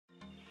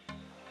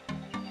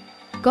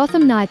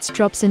Gotham Knights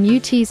drops a new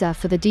teaser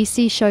for the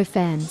DC show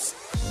fans.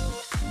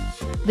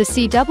 The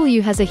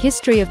CW has a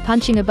history of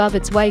punching above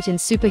its weight in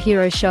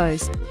superhero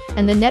shows,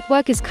 and the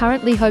network is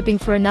currently hoping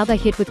for another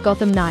hit with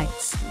Gotham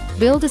Knights.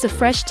 Billed as a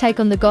fresh take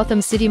on the Gotham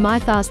City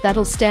mythos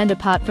that'll stand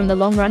apart from the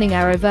long-running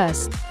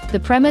Arrowverse, the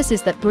premise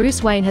is that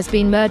Bruce Wayne has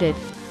been murdered,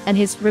 and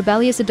his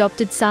rebellious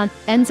adopted son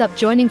ends up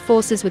joining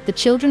forces with the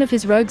children of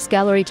his rogues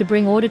gallery to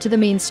bring order to the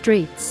mean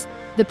streets.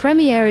 The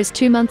premiere is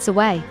 2 months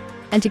away,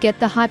 and to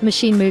get the hype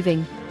machine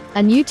moving,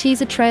 a new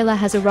teaser trailer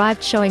has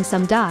arrived showing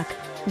some dark,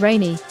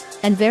 rainy,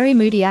 and very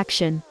moody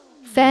action.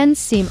 Fans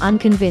seem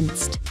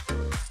unconvinced.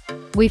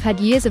 We've had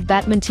years of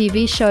Batman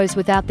TV shows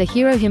without the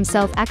hero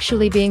himself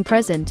actually being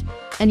present,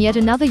 and yet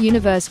another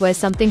universe where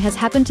something has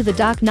happened to the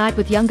Dark Knight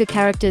with younger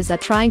characters are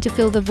trying to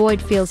fill the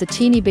void feels a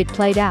teeny bit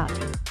played out.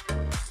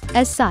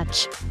 As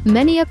such,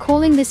 many are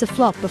calling this a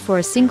flop before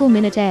a single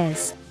minute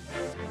airs.